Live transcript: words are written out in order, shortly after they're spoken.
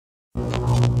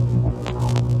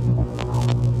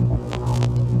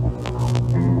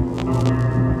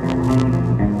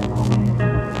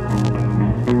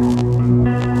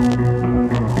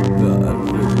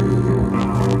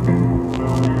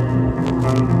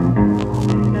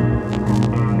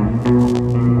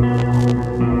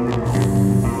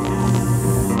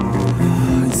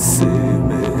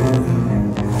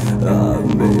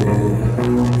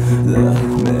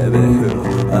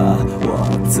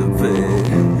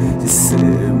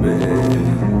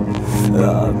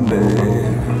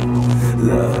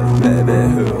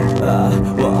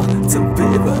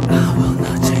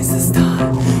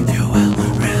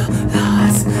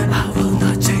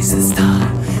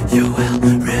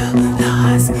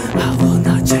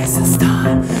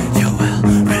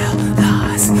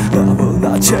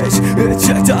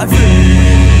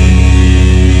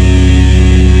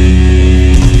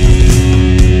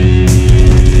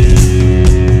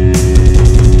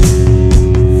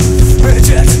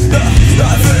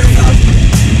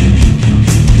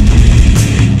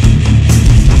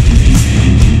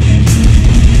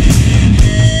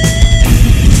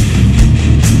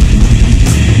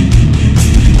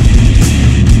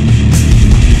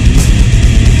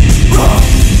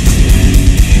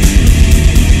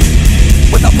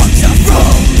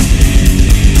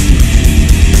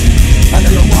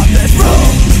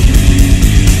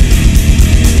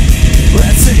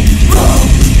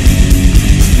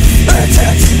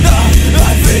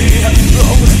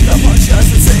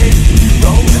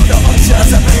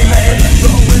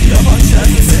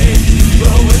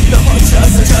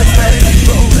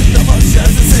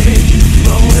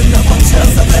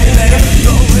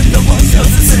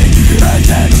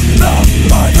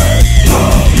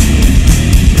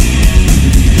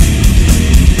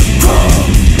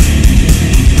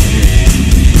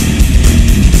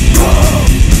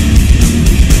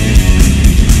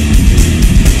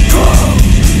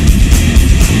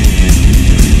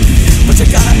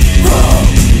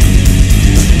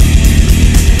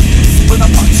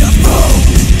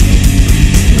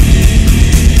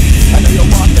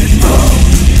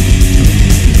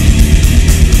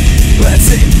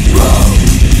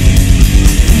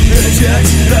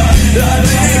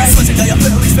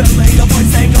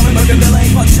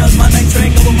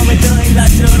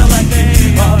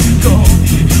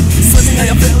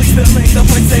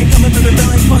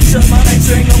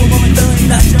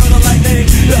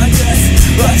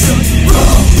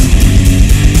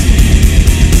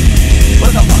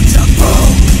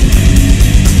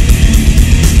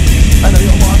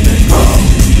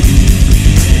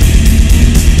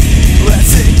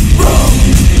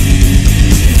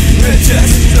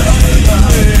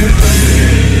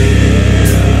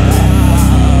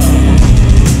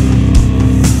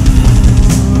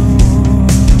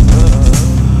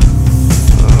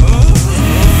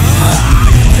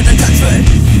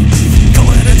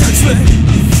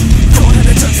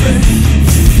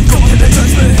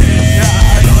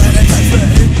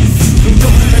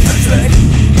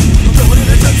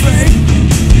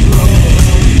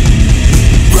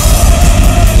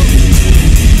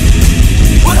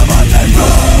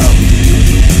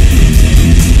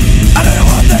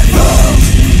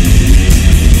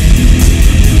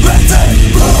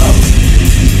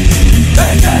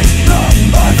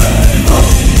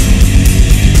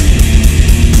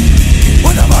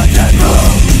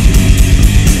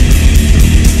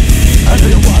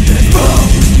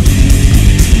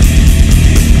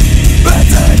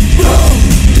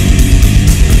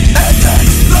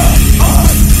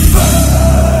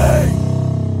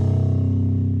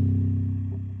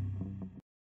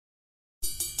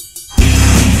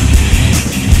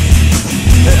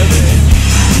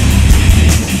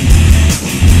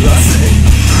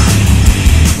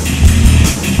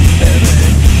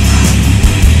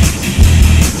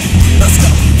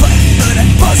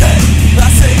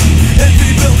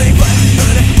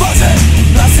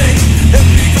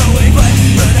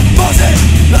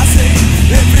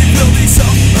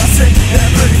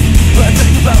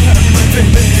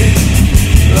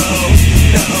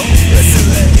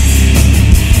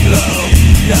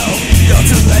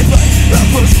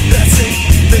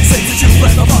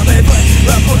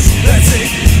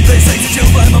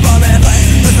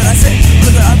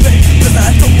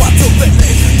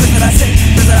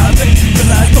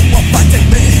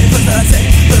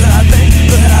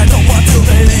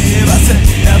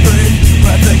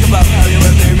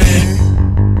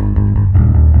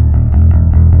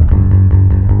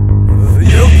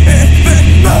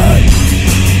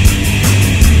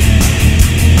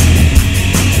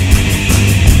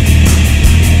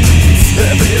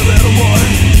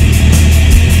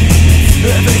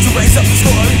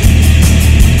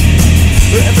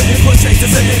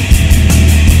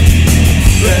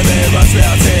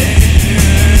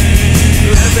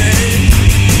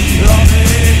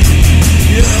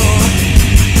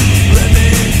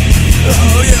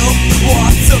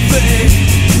Want to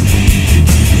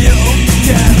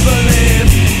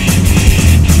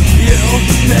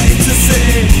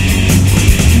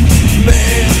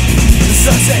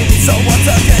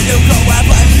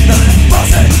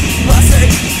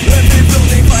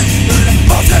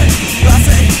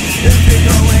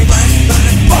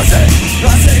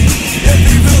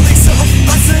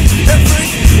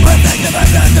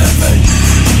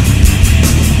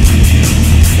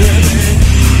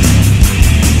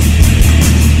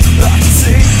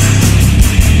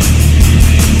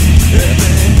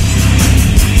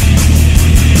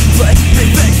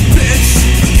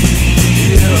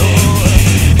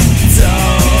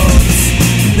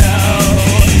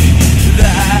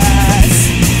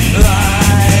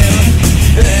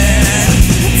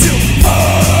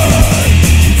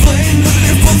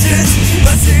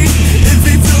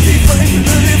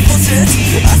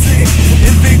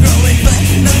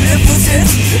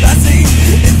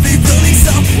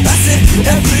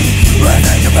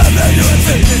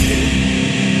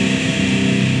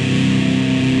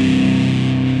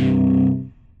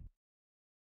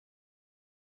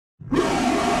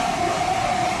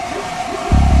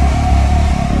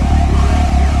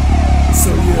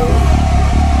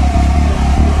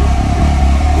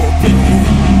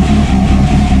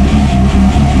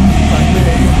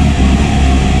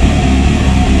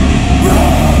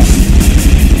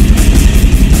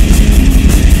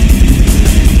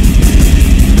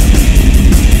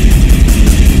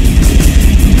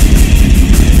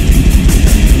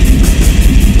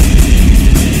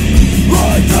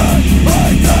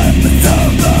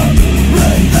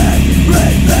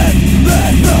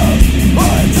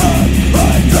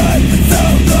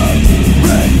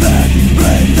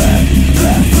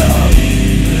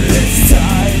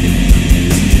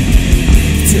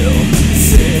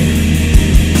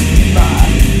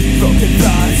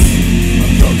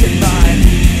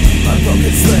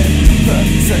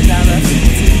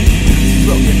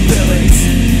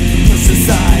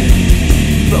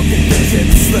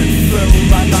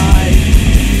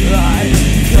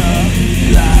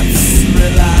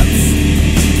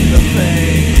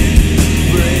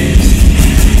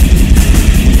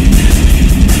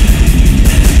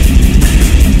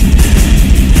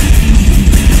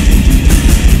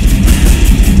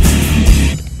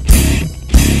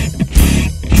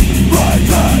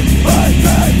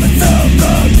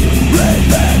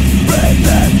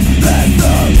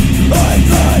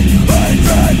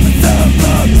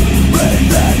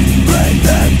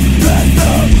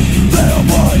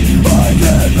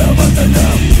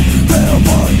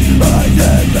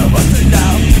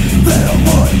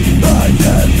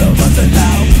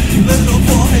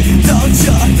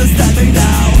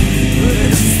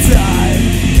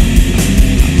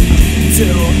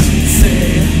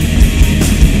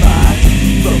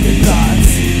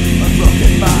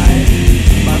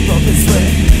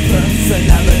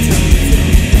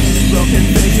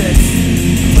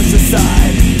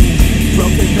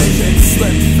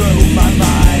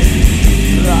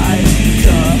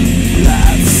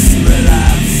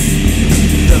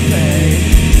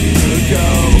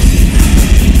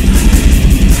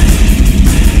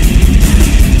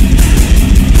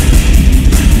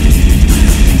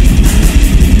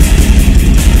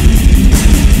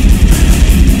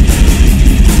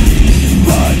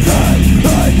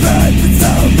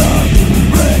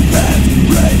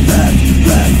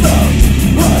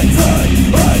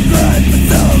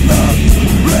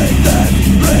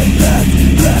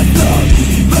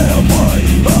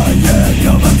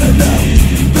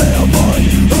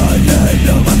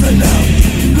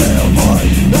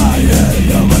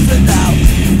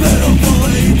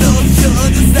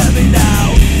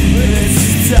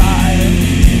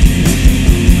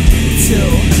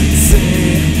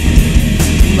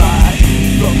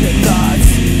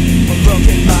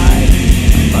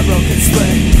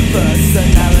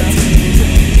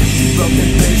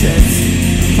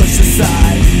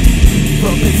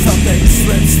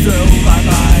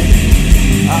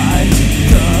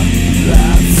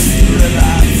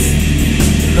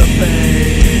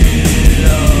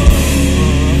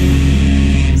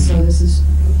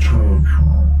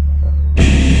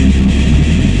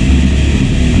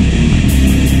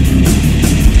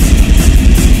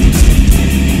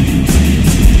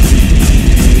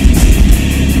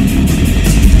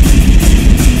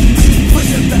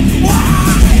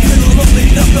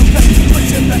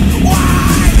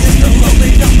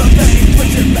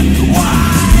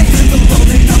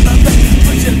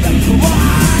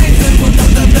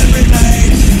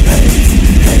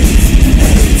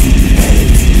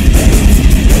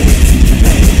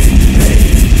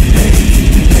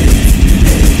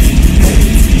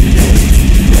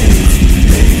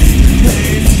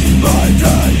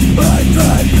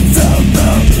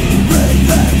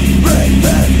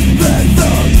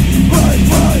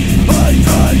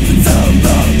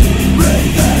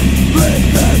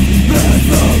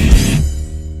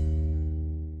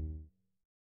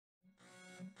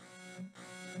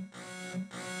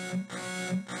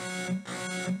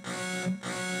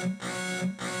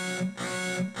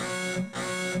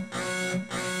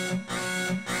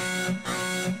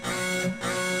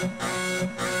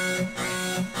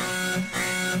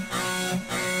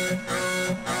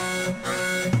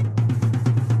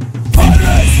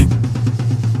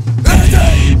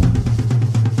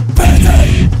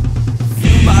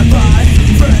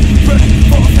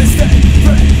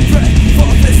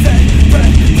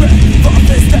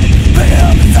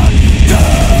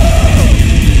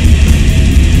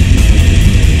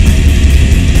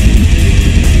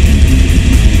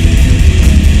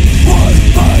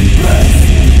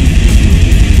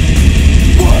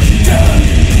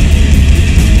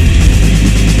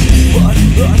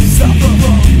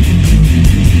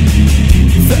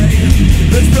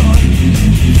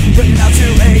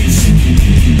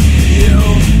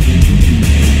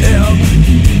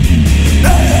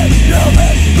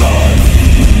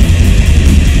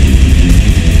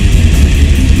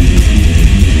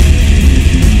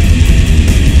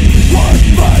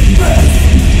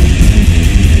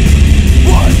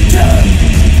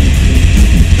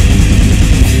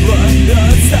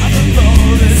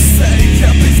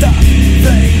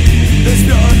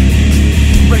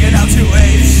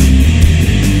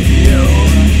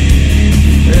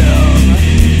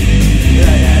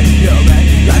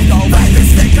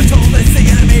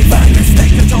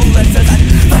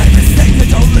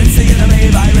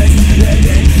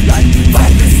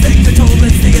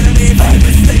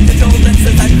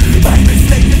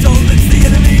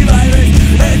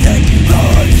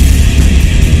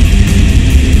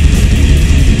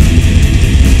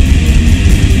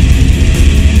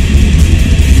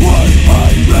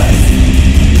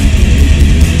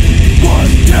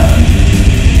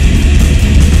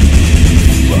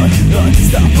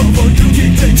unstoppable. You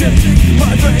keep changing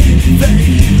my brain.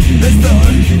 There's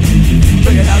none.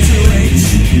 Bring it out to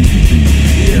reach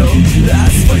you.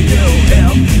 That's for you.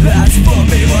 Him. That's for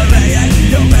me. We're laying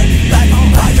human back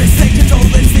home. Virus take control.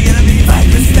 It's the enemy.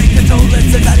 Virus take control.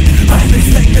 It's the enemy. Virus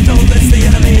take control. It's the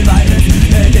enemy. Virus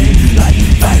ending like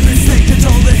virus take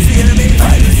control. It's the enemy.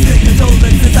 Virus take control.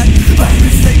 It's the enemy.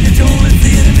 Virus take control. It's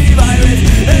the enemy. Virus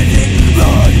ending.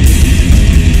 Run.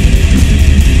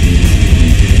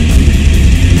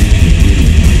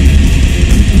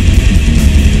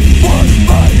 One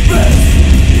virus.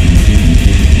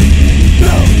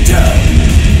 No death.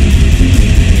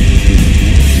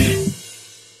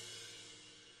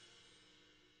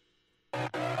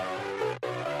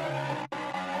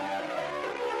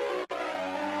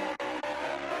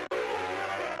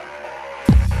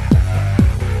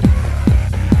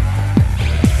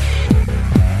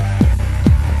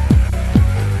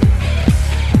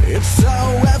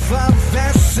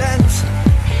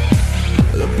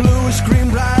 The bluish green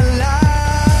bright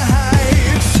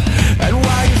lights, and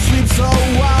while you sleep so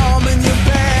warm in your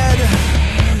bed,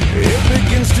 it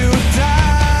begins to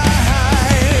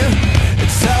die. It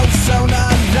sounds so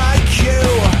not like you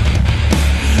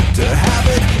to have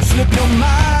it slip your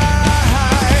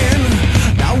mind.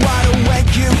 Now wide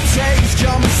awake, you taste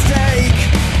your mistake.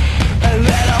 A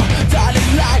little tiny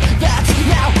light that's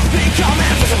now become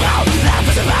invisible.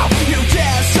 Invisible, you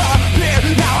disappear.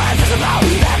 Now invisible,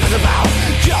 invisible.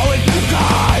 Going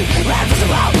gone,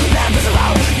 invisible,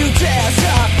 invisible. You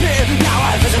disappear. Now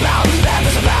invisible,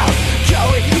 invisible.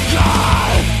 Going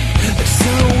gone.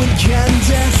 So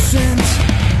incandescent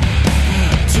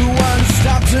to one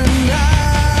stop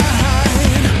tonight,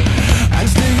 and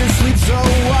still you sleep so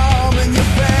warm in your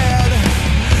bed.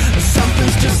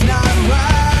 Something's just not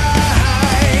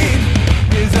right.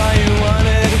 It's all you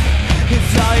wanted.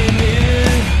 It's all you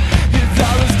needed. It's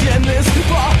all that's getting this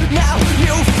far. Now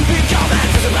you've become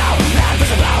invisible,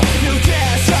 invisible. You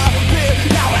disappear.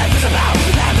 Now invisible,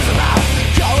 invisible.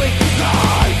 Going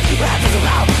gone,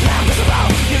 invisible, invisible.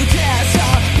 You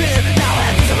disappear. Now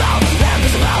invisible,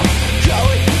 invisible.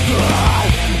 Going gone.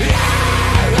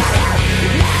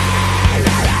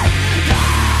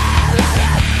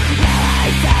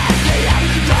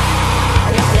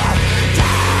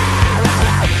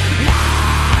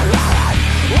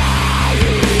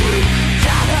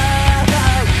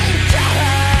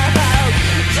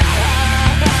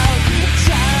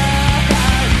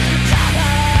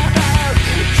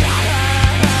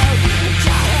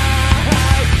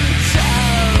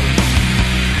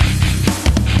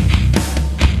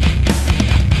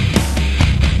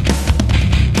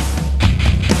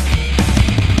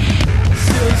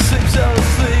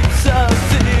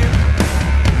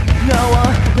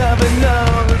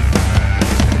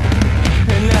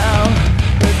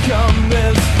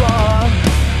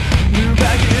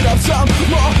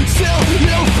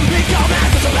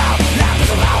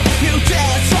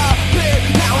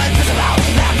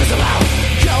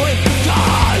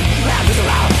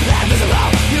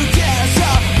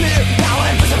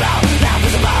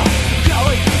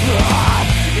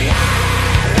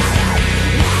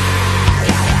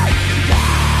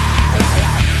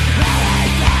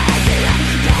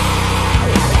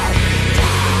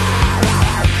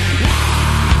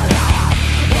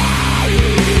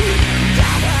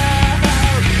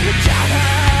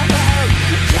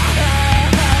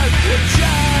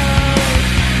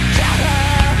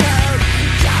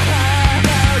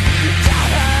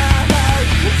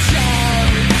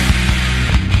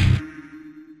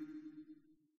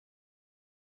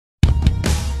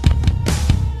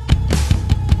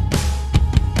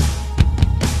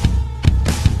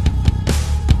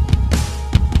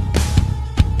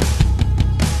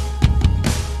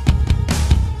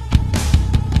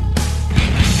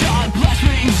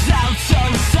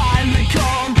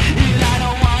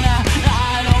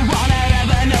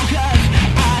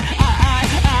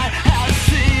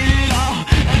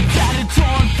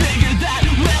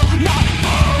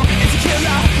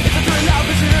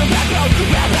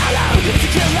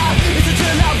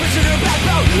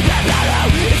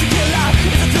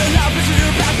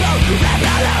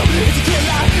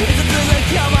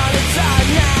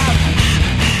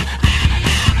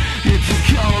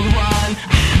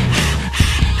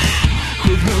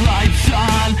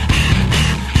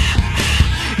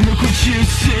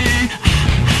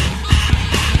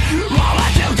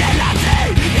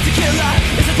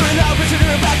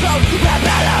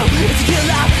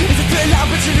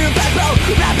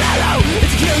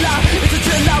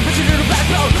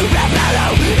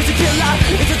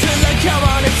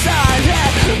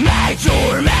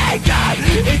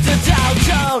 It's a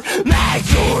downtown, make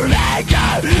your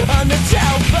makeup on the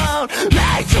town. down.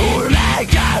 Make your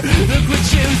maker, look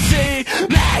what you see.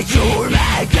 Make your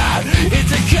maker.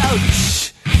 It's a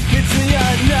coach, it's the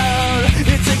unknown.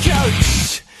 It's a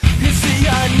coach, it's the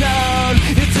unknown.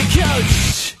 It's a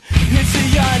coach, it's the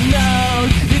unknown.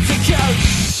 It's a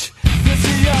coach, it's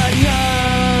the unknown.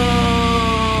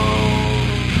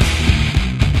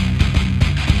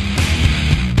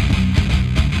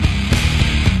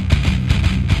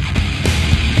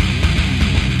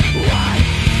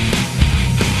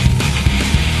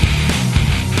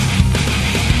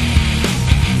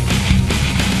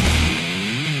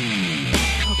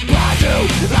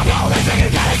 I'm holding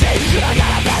drinking fantasy. I got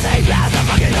a passing glass of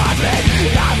fucking heartbeat.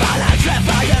 I'm on a trip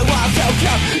for the world to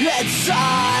come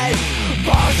inside.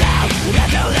 Falls out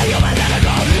into the human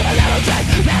tentacle. A little drink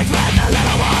mixed with a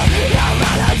little more. I'm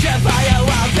on a trip for the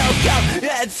world to come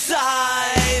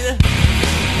inside.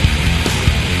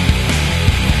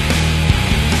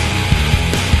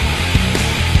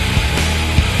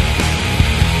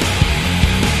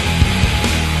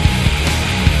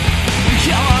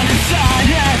 Come on inside,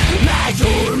 yeah.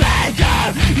 Major maker,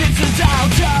 it's a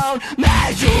downtown.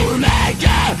 Major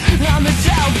maker, on the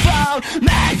telephone.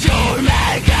 Major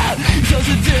maker, so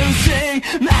seducing.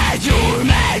 Major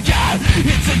maker,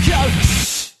 it's a coach.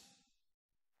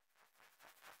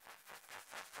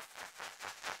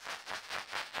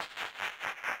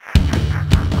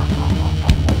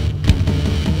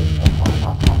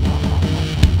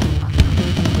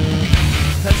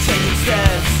 I'm taking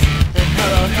steps and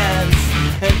hollow hands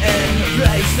and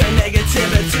embrace the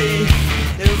negativity.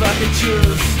 If I could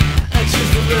choose, I'd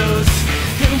choose to lose.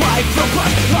 And wipe the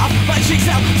blood off my cheeks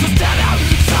out. So stand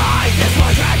outside this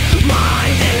portrait.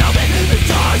 Mind and open the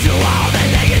door to all the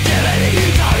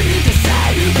negativity. Sorry to say,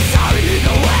 but sorry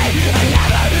the way I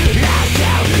never asked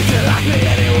you to like me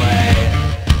anyway.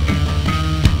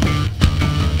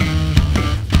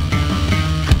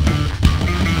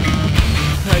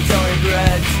 I don't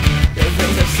regret the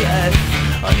things I've said.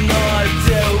 I know I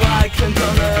do, I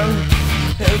condone them.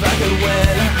 If I could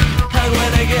win, I'd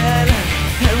win again.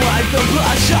 And wipe the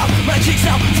blush off my cheeks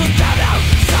out. So stand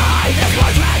outside this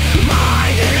portrait.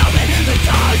 Mind and open the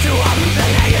door to all the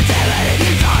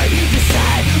negativity. Sorry to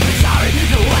say, but sorry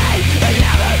the way I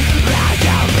never asked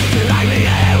you to like me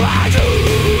anyway.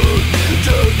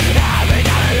 Dude, every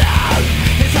time I love,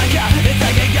 it's like I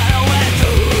gotta win.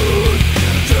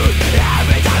 Dude,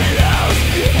 every time I lose,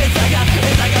 it's like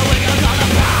a wake up on the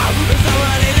prowl. It's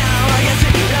already now, I can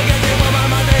see what my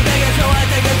mother thinking, so I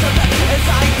take it to back. It's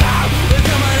like pow, it's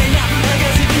somebody now, I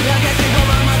can see what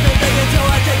my mother thinking, so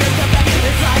I take it to back.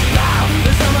 It's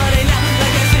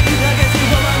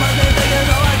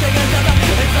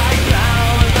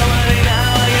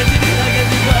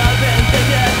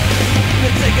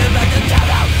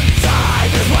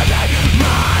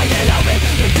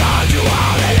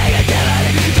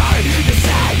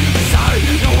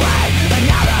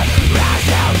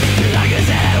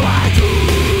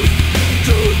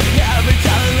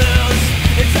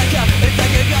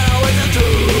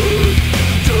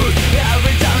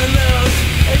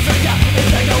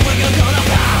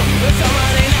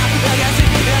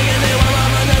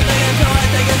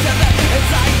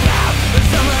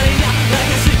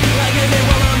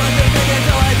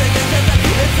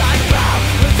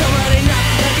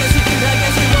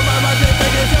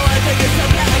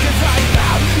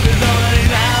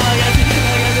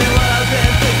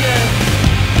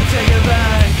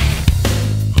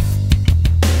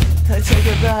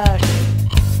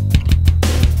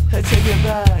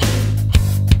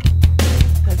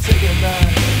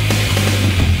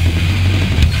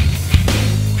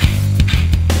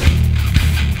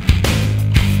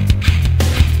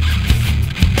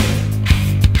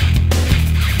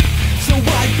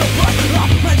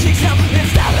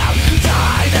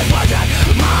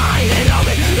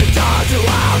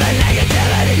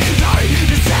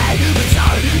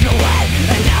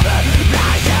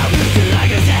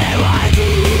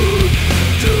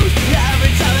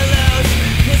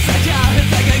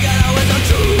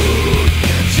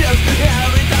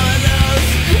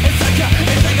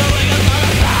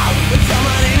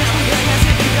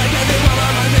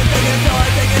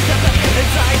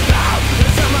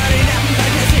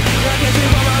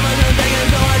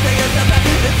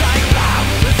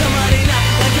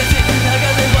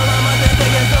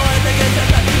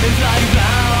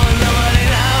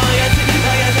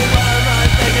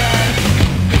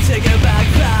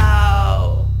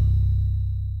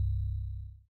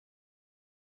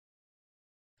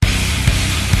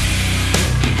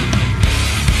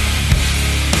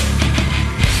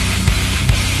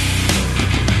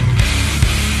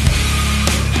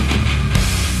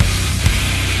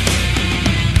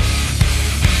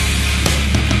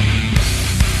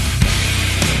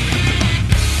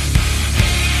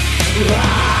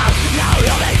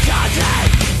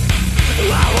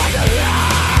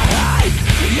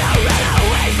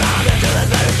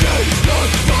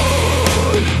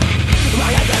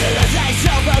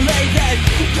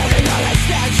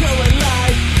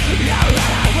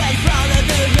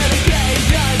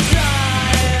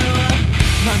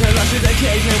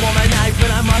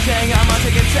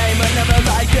marching insane, but never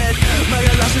like this. My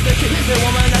Gollashes, they keep me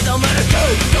woman, I don't matter. So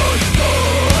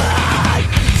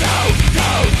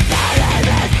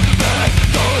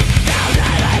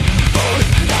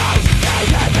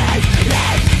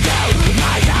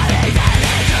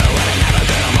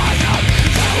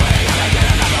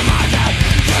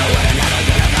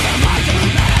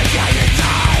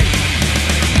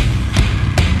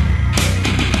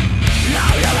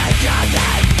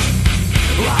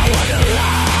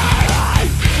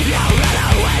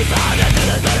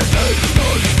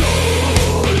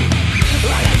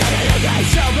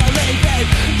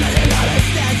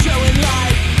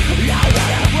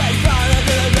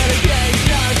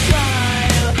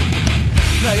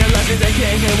Gollashes, they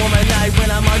keep me woman night when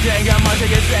I'm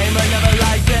marching insane, but never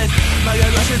like this. My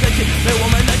Gollashes, they keep me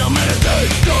woman, I don't matter.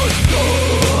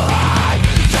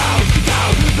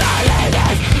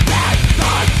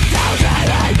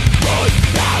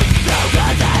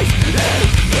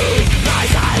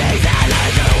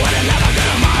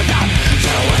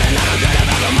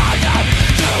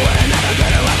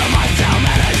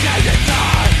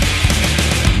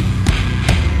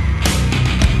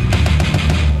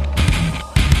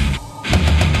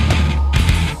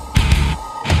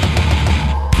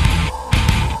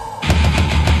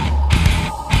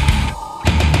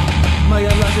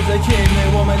 They keep me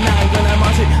woman night when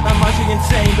I'm marching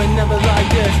insane, but never like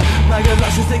this. My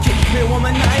Gollashes, they keep me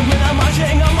woman night when I'm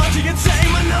marching insane,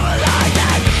 but never like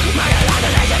that. My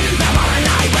Gollashes, they keep me woman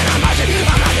night when I'm marching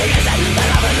insane, but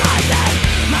never like that.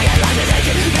 My Gollashes, they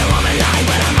keep me woman night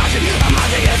when I'm marching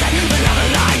insane, but never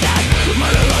like that. My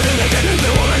Gollashes, they keep me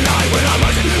woman night when I'm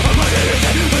marching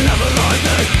insane, but never like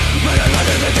that. My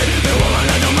Gollashes, they keep me woman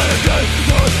night, no matter good.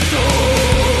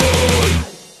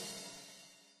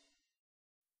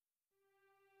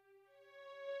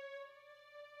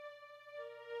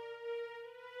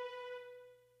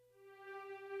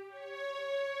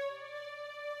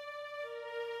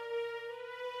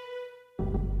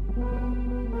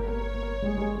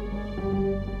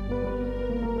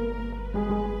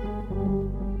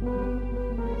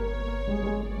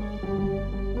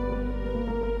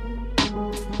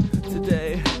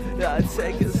 Today I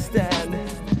take a stand,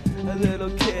 a little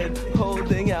kid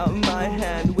holding out my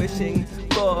hand, wishing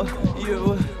for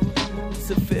you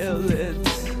to feel it.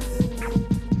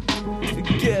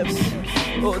 Gifts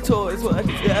or toys,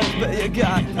 whatever you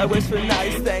got, I wish for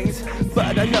nice things,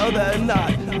 but I know they're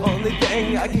not. Only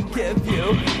thing I can give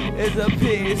you is a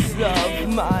peace of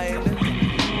mind.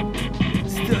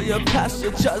 Still you're past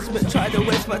your judgment, trying to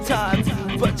waste my time,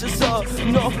 but just so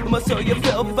normal so you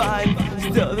feel fine.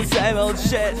 Still the same old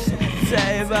shit,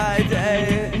 day by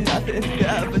day, nothing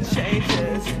ever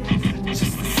changes.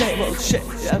 Just the same old shit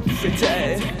every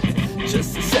day.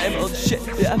 Just the same old shit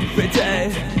every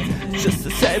day. Just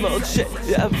the same old shit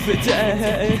every day.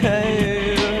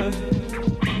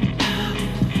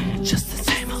 Just the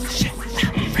same old shit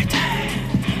every day.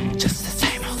 Just the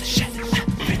same old shit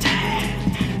every day.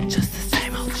 Just the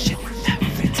same old shit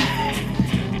every day.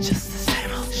 Just the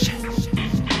same old shit.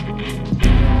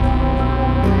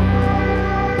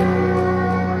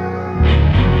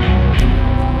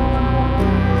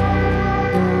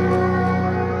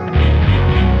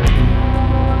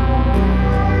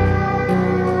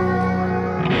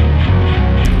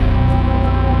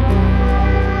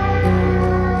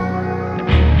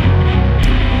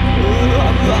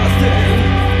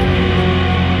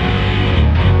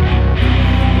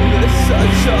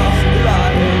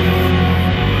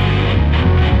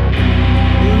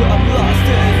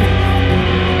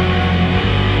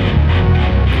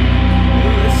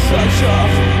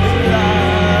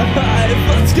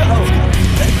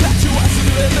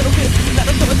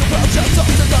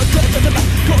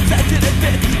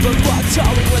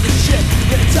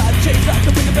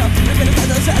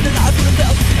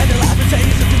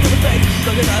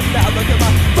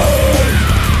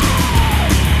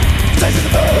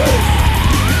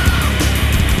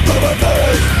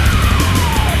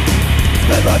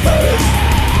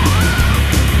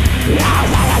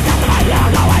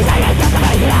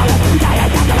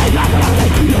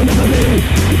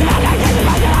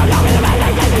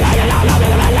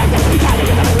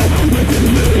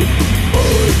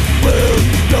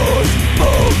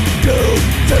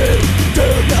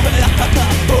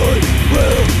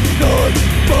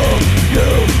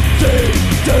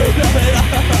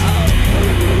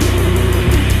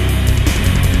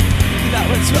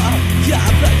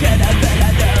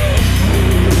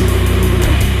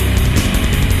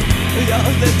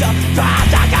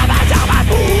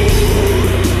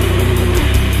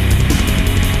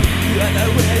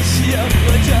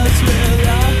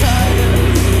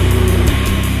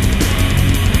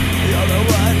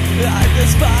 I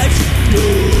despise you.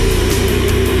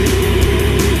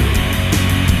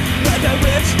 And I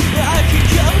wish I could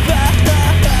come back.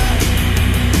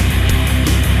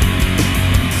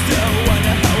 Still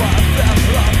wonder how I felt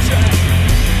off track.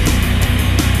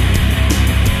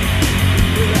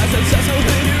 As I'm so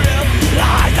real,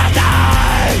 lies I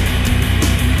die.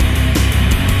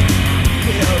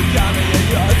 You got me in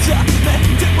your time.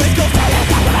 Did we go for it?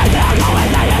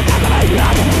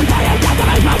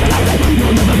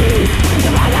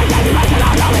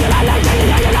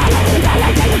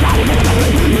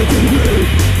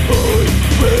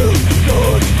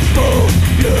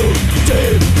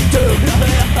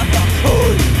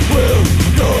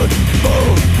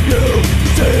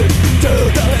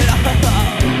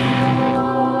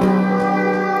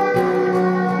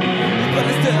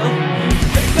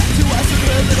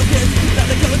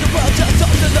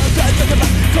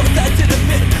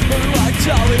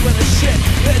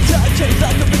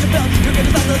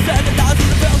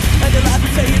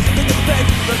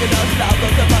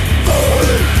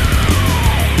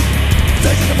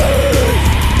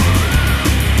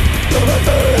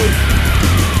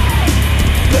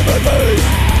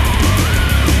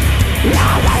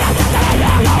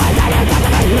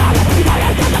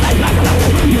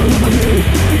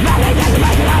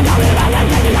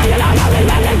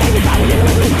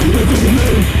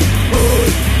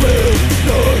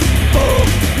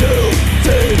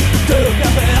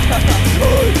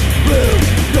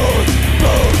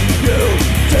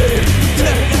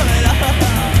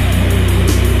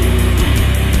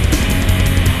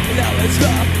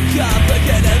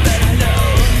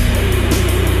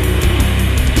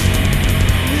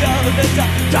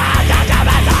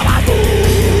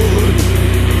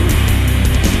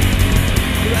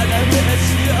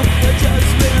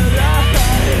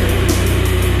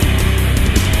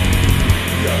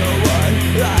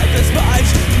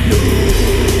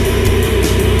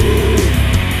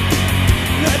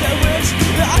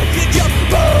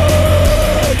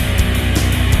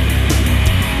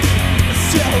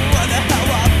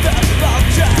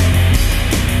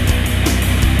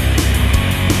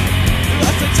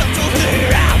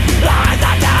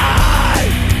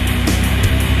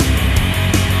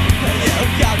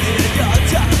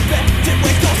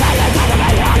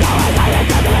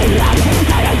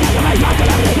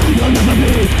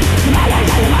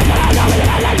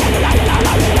 Like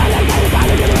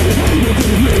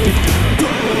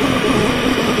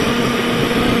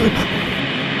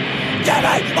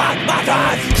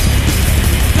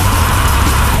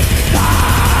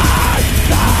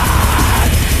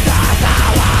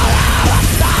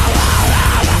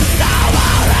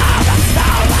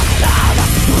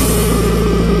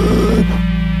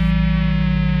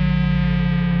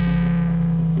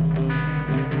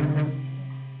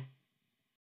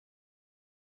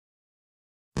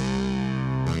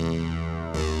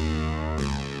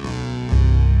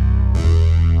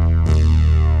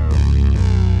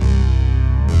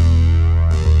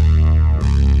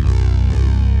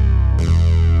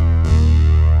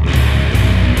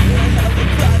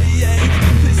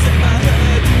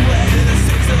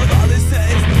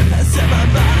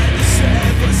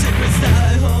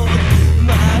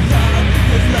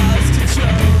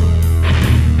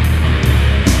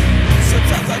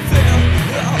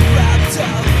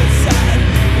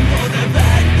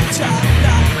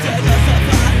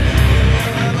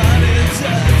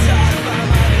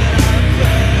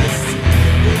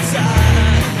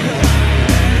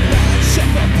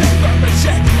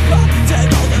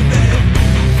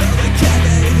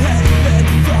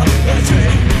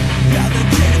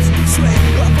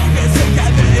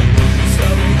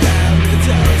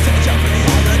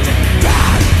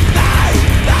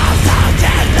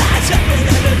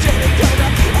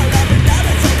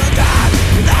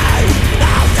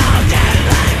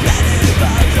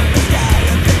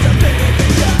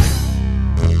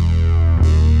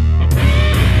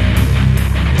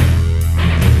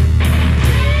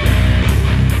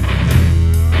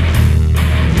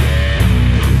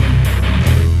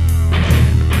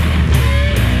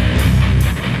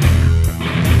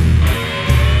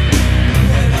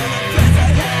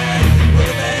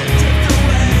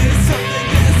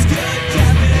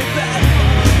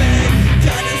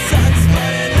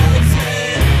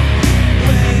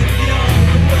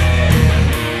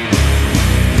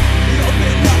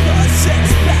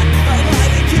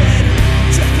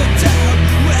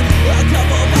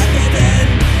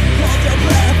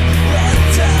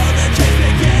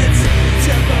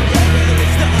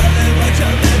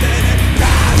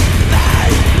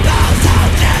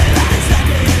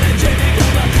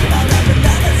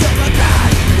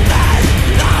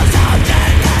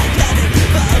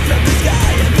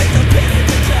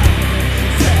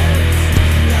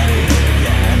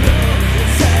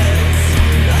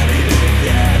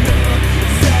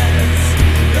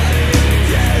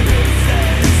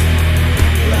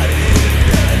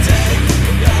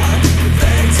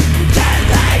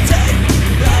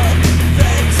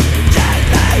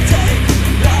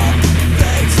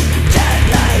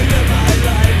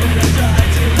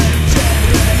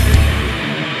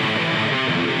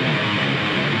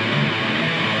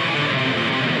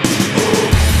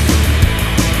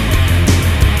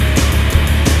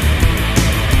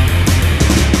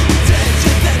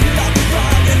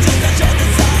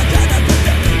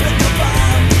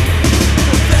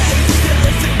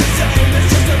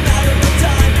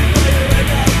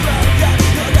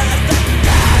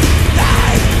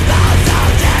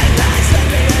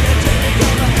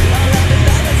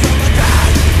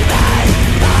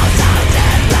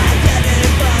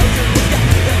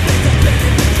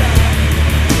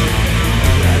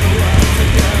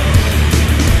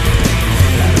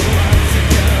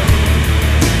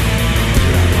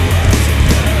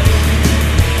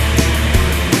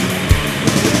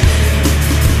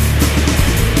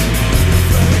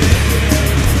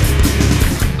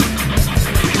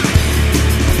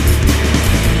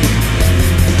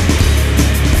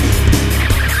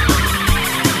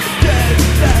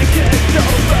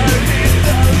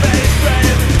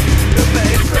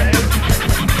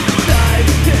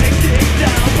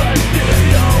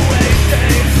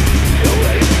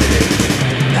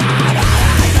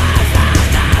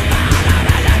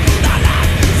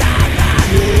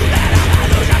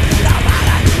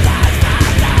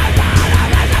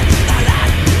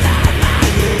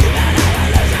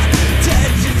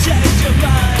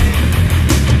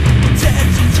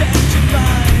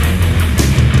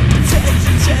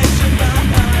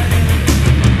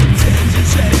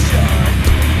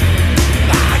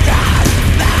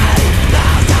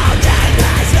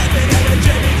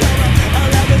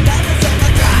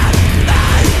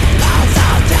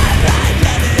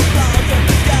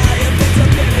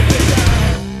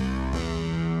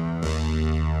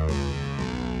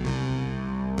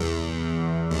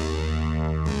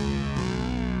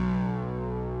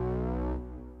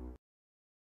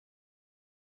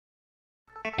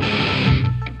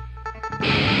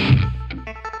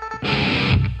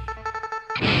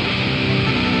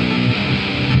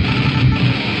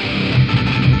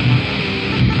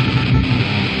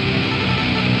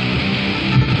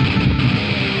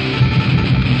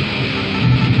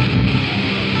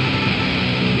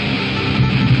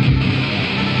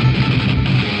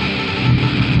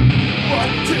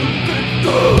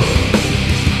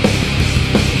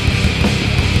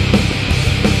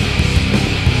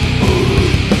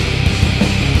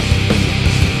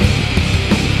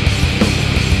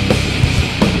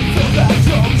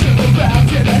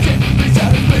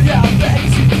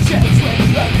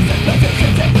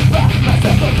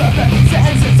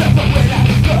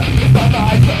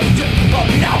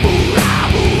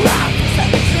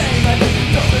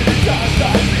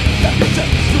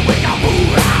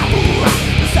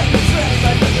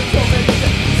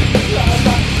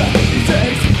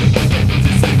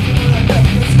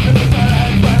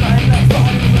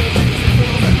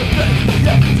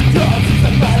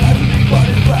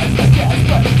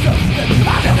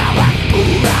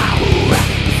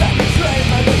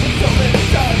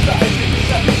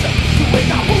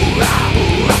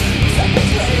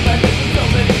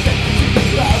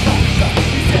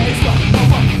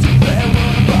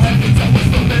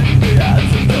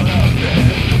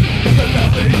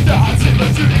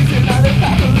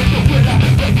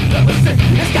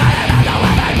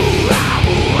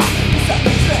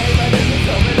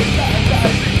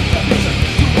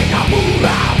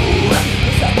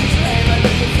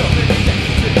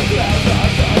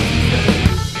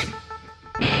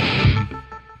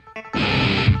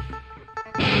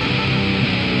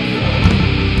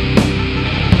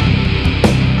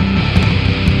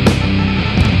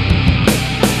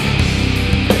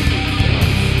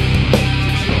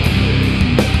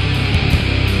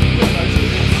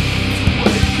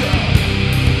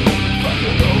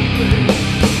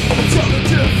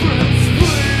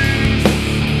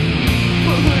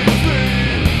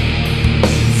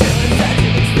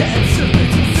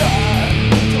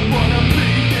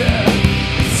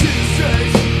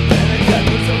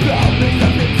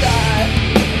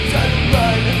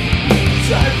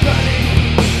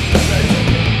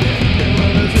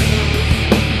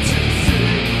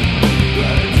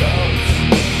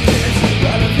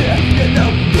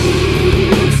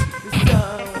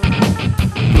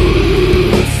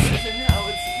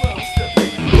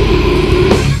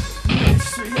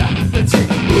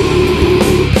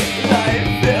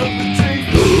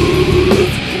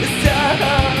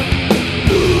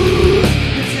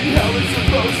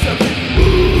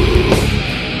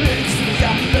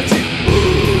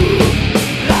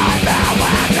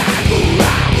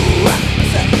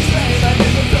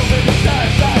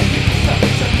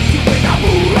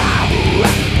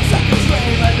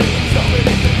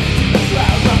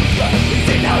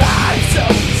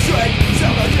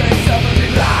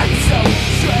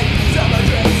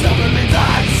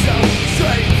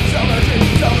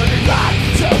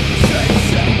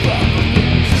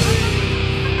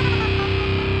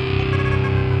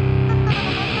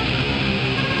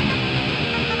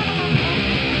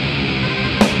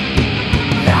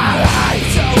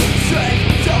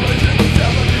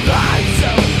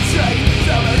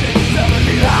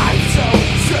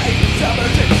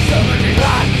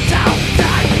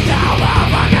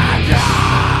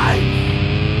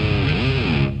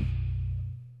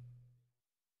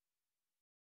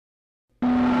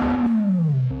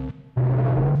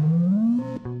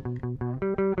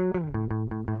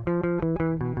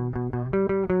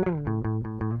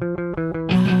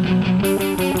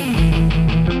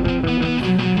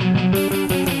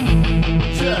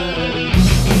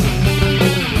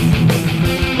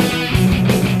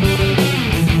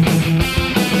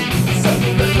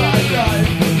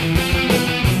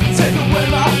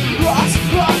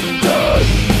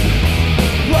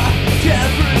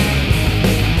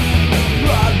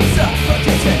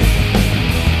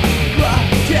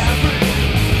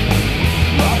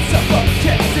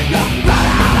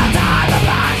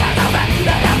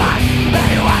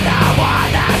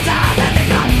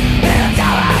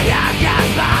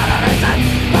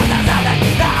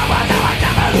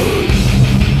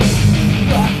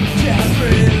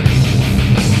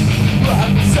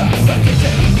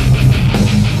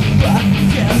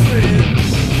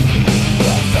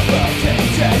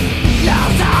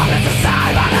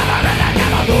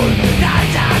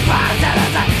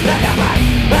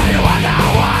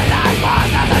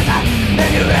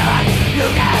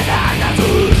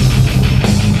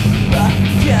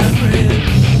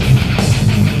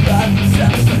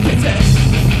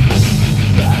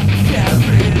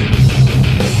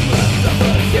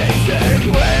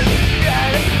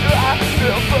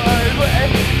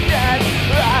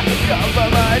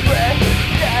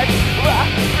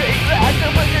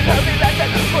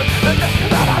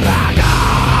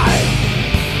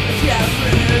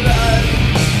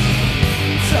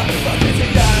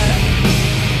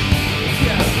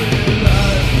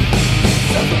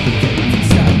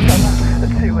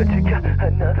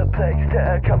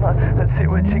Come on, let's see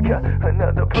what you got.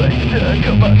 Another breakdown.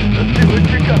 Come on, let's see what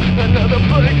you got. Another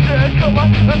breakdown. Come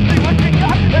on, let's see what you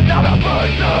got. Another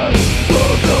breakdown.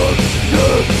 Move on,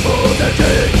 good for the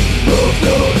day. Move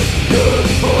on, good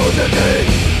for the day.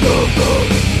 Move on,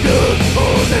 good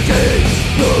for the day.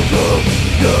 Move on,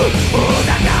 good for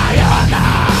the day.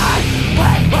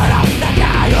 Wait, what up, the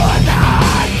guy or not?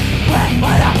 Wait,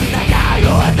 what up, the guy or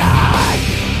not?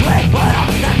 Wait, what up,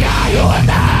 the guy or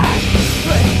not?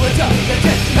 Wait, what's up, the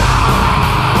guy?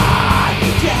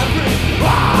 Can't breathe.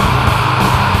 Why?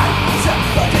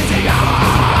 Suffocating.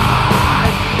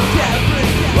 Can't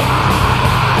breathe.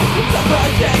 Why?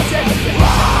 Suffocating.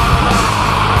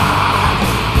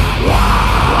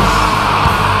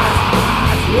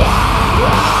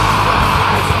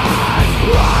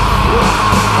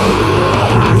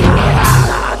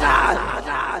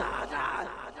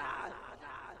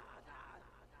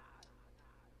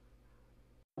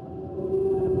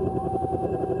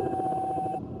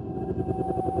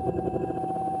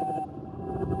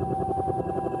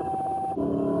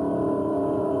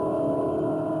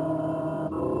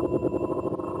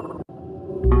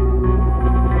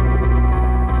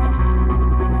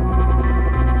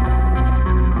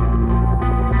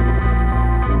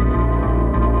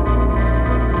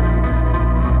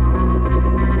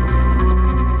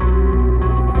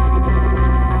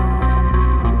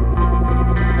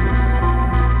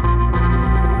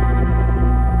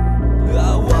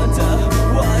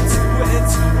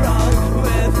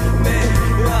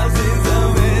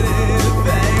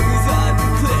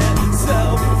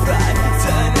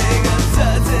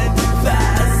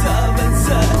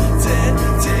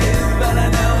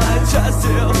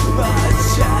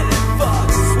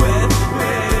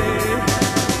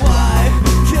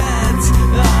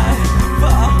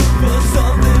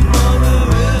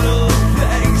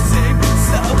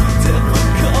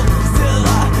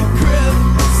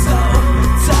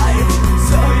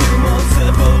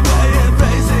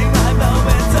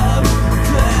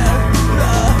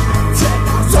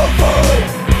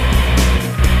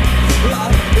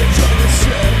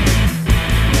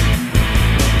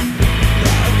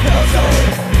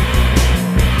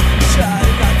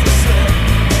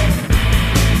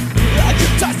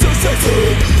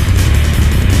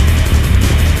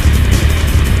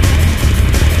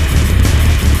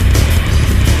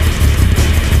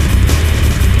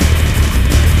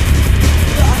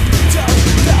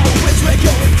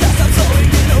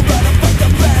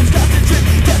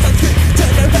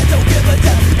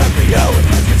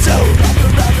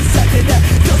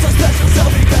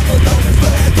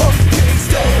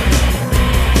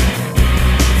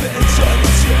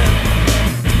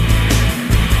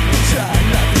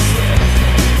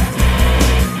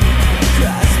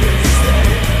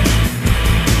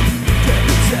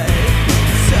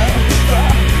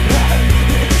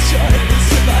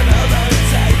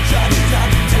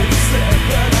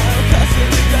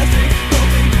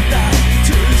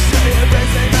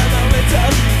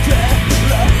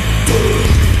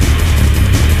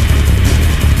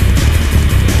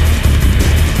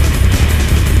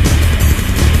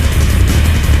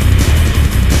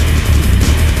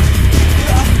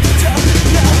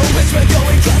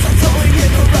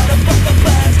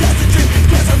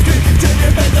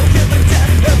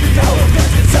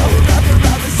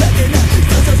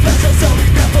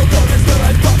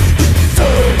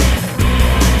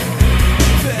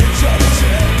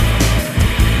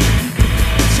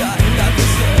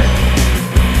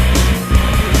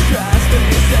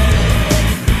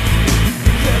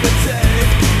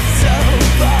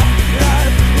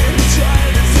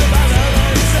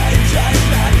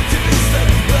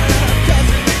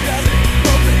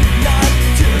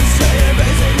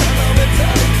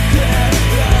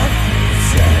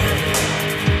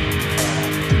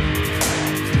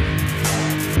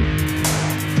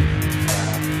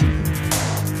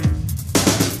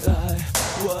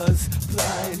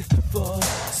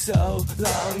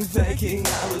 thinking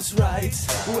I was right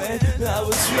when I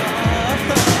was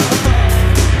wrong.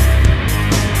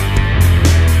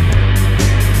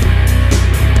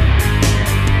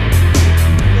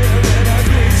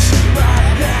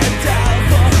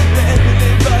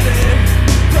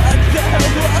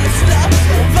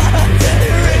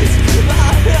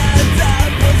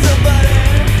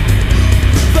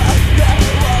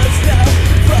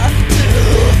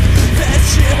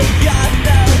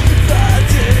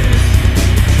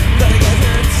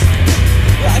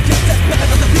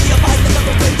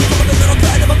 I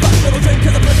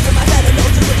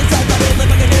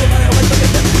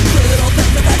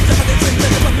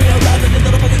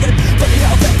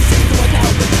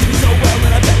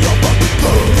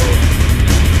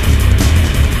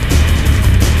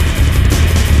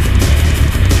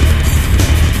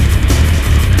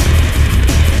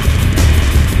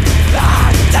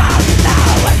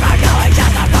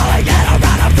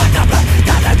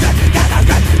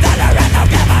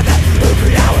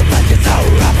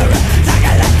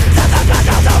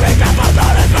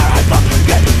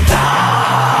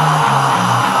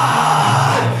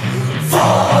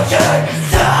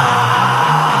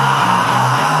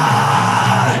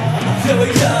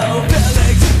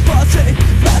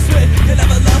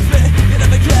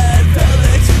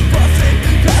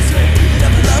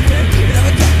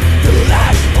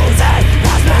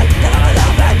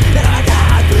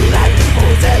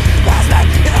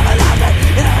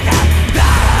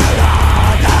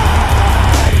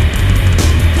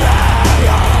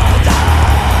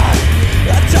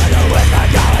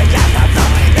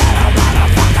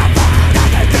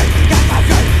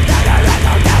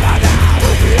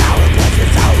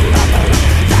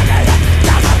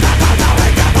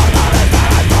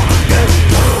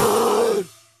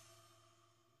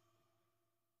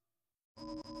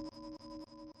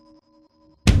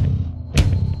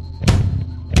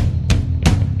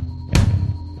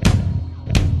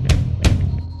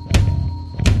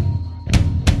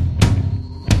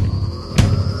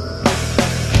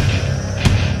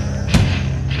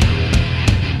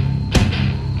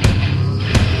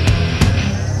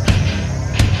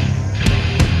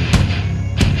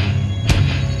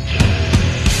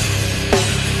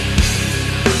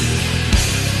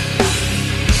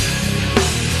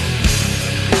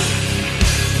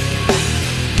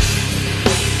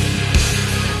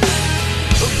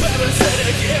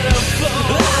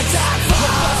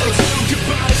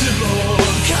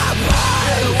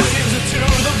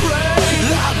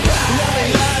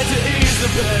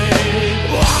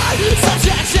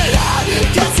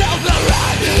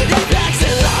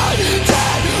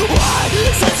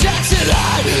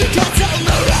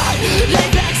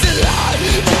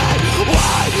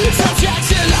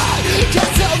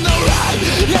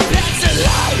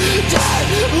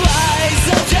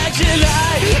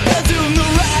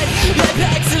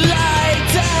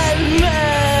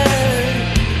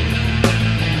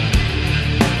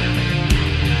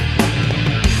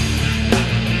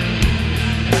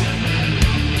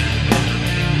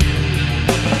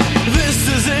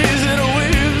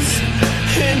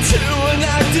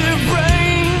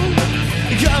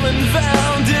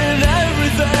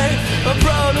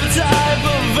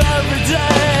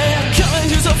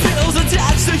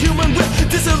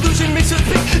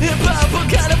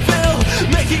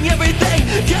making everything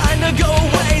kinda go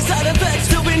away. Side effects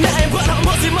to be named, but I'm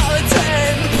mostly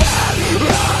molotane. Bad,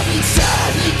 rock,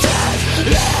 sad, dead,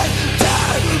 let,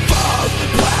 die, fall,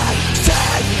 black,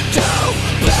 sad, to,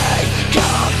 beg,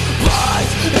 come,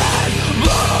 boys, and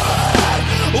blood.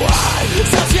 Why?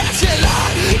 Subjection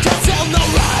lie, can't tell no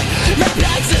right, your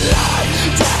bag's a lie,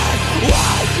 dead.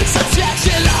 Why?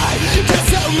 Subjection lie, can't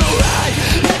tell no right,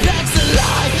 your bag's a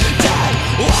lie, dead.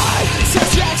 Why?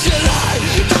 Subjection lie,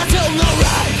 can't tell no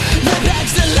right, your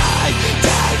bag's a lie,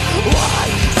 dead. Why?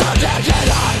 Subjection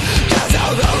lie, can't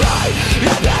tell no right,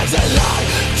 your bag's a lie,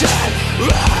 dead.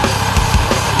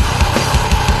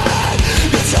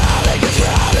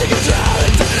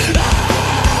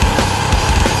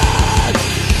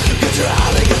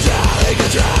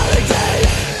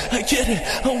 I get it,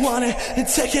 I want it, and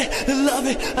take it, and love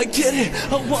it. I get it,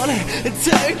 I want it, and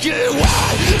take it. Why?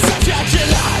 Subjection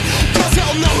lie, cause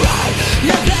I'm no right,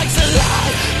 your bag's a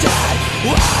lie, dead.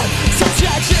 Why?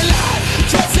 Subjection lie,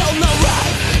 cause I'm no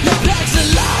right, your bag's a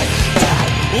lie, dead.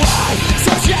 Why?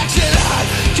 Subjection lie,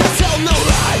 cause I'm no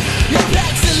right, your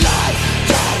bag's a lie,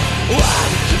 dead. Why?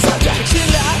 Subjection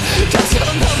lie, cause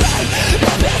I'm no right,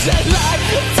 your bag's a lie,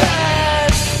 dead.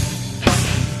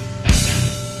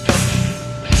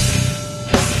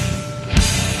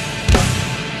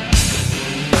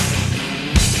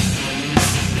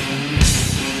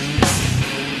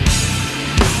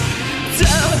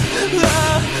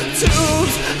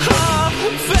 Tools are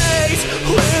faced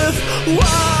with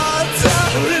water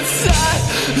inside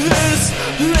this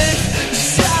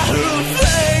mixture of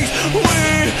things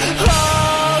we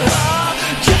all are.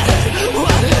 Get it,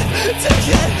 want it, take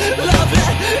it, love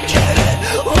it. Get it,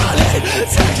 want it,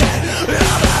 take it,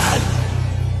 love it.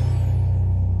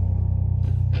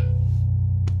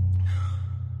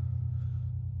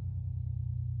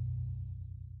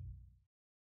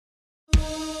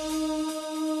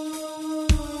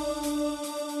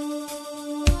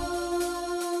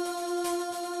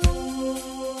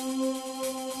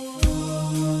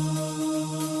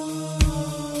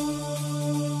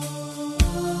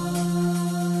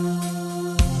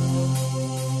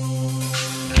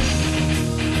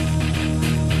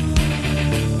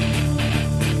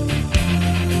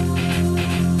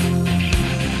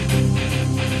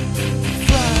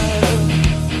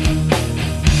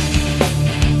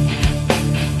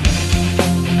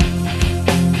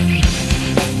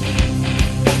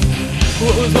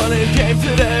 What was funny came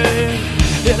today,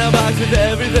 in a box with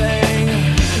everything.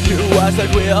 You watch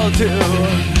like we all do,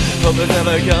 hope it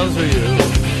never comes for you.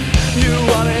 You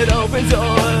wanted open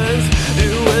doors,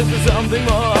 you wish for something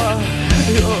more.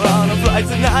 You're on a flight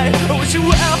tonight, I wish you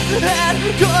well and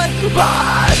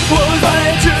goodbye. What was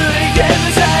funny truly came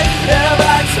today, in a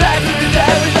box packed with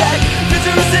everything.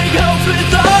 Futuristic hopes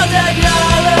with all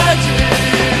technology.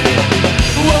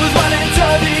 What was funny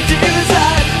turned me deep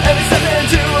inside, every step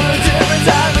into a different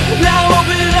time. Now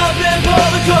open up and pull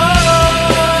the cord.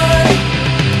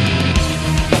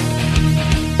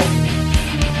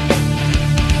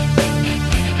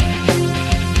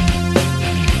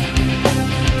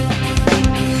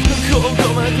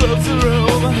 Cold my close the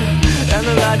room, and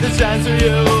the light that shines through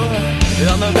you.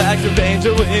 On the backs of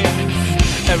angel wings,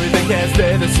 everything can't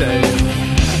stay the same.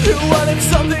 You wanted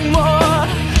something more,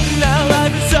 now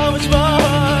life is so much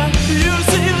more. You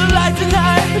see the light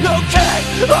tonight, okay,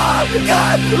 oh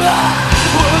God.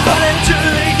 What was funny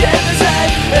truly came to say,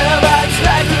 in a box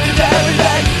packed with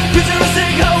everything.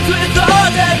 Futuristic hopes with all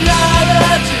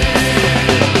technology.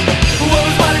 What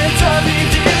was funny turned me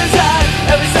deep inside,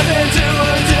 every step into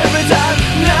a different time.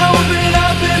 Now open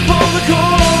up and pull the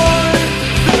cord.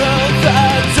 Through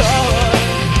that door,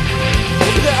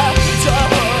 that door,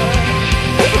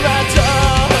 that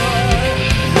door,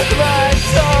 that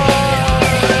door.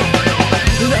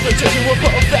 Repetition will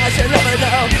both flash and never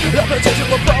know. Repetition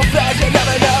will both flash and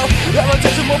never know.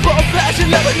 Repetition will both flash and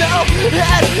never know.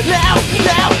 And now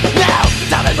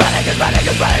time is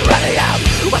running out.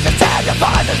 What's the time to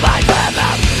find this mind for him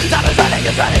out? Time is running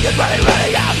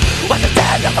out. What's the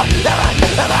time to find the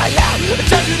right now? It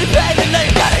turns you to pain and now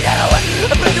you gotta get away.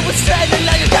 A person was strain and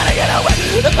now you gotta get away.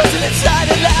 The person inside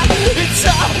and now it's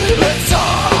all.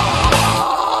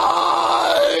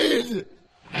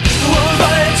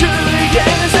 What I truly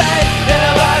came to say, in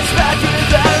a box packed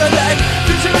with everything.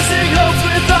 Futuristic hopes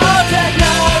with all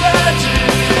technology.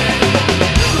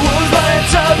 What I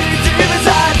told you deep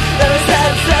inside, every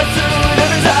step through it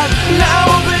every time.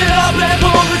 Now open up and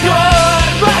pull the cord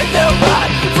right through my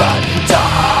front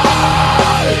door.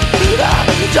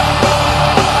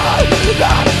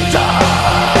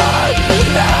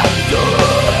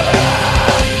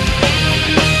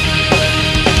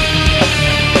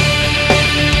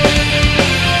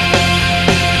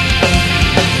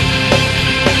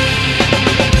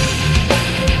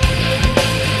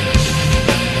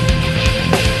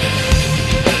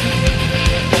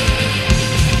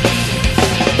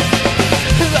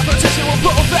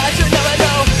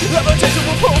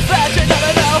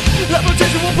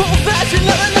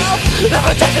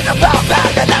 Never taking the ball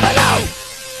back and never know.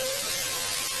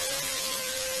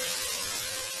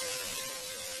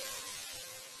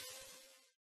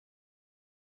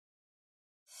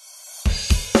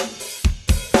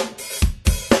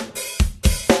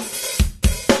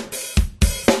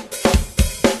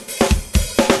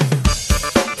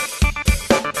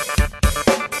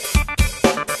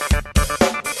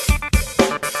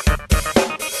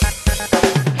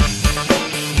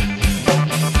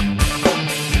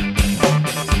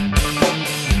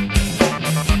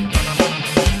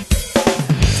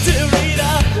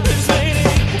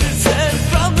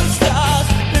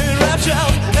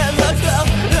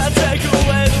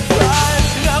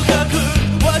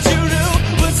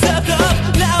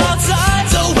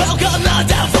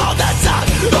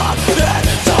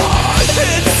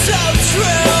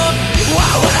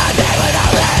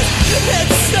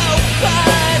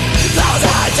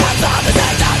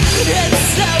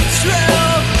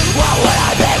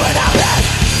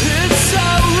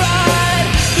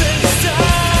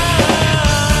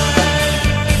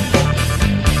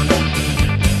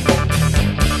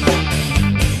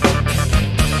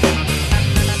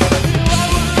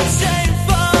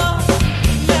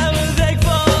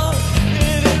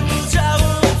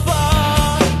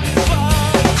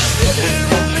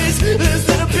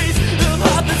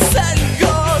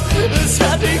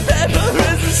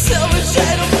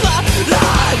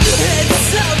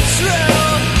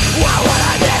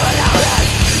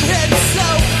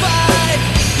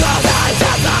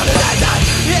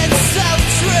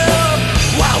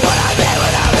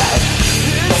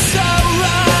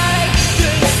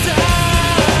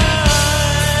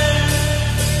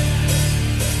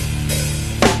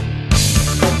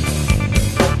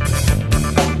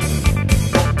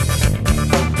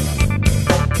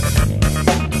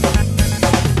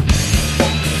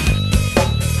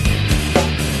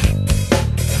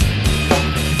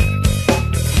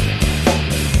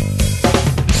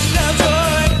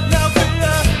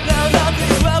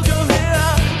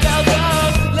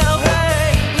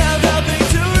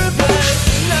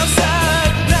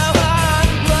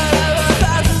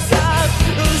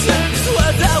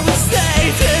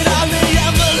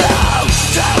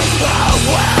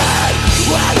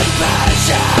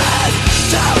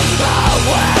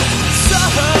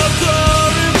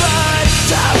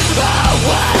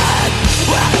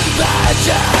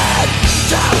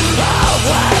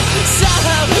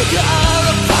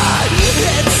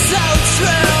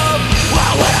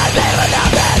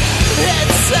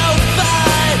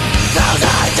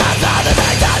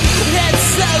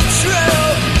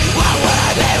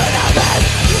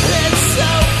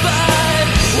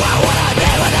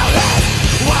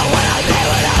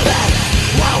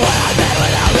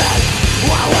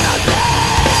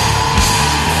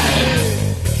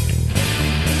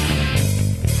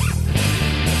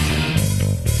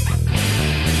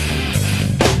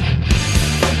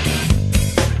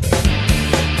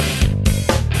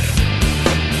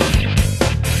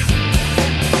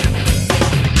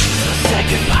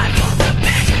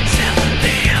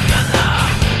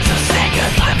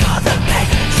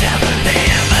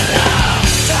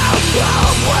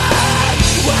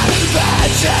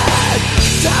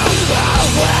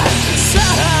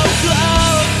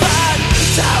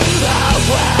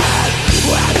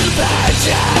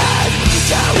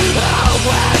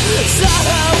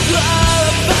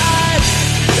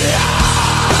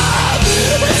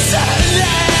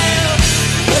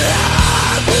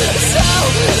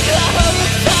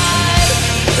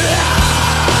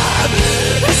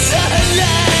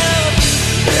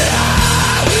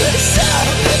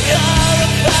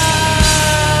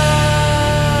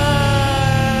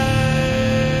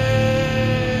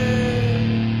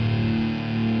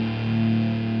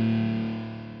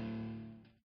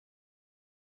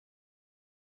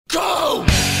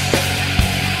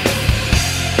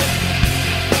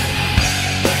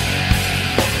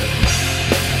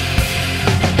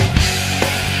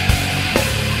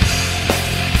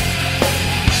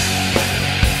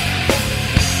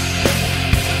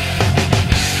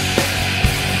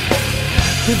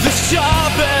 The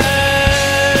sharpened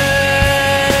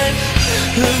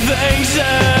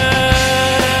Vengence.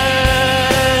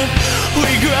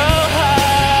 We grow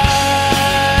high,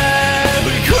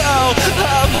 we grow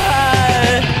up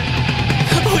high,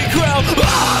 we grow up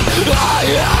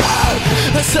higher.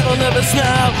 I settle never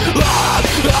now.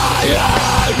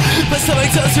 My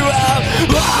stomach turns around.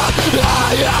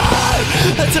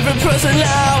 A different person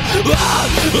now.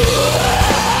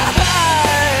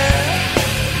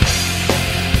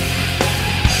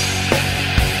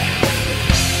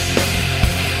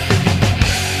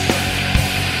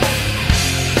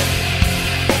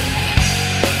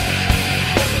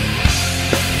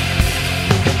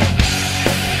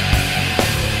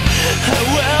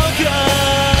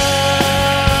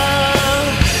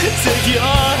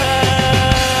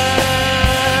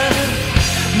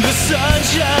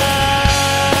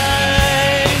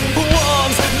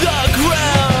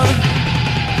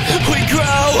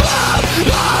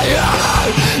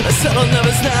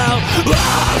 now.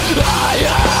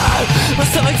 My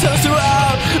stomach turns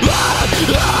around.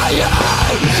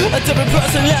 A different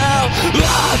person now.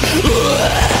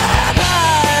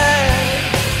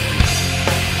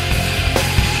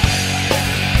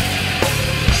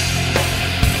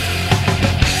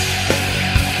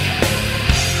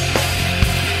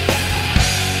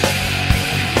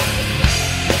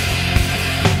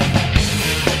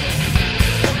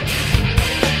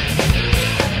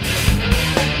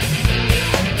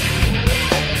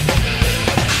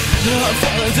 I'm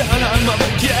falling down, I'm up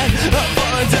again. I'm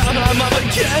falling down, I'm up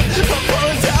again. I'm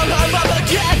falling down, I'm up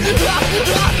again. I'm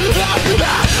falling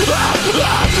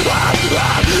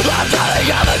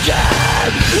up again.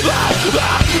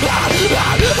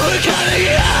 We're coming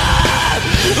in.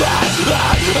 We're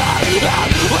falling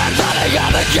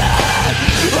up again.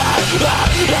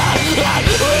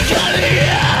 We're coming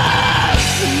in.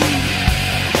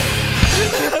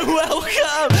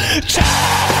 Welcome,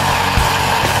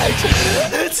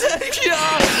 take your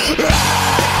ride.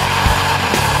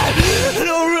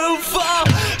 No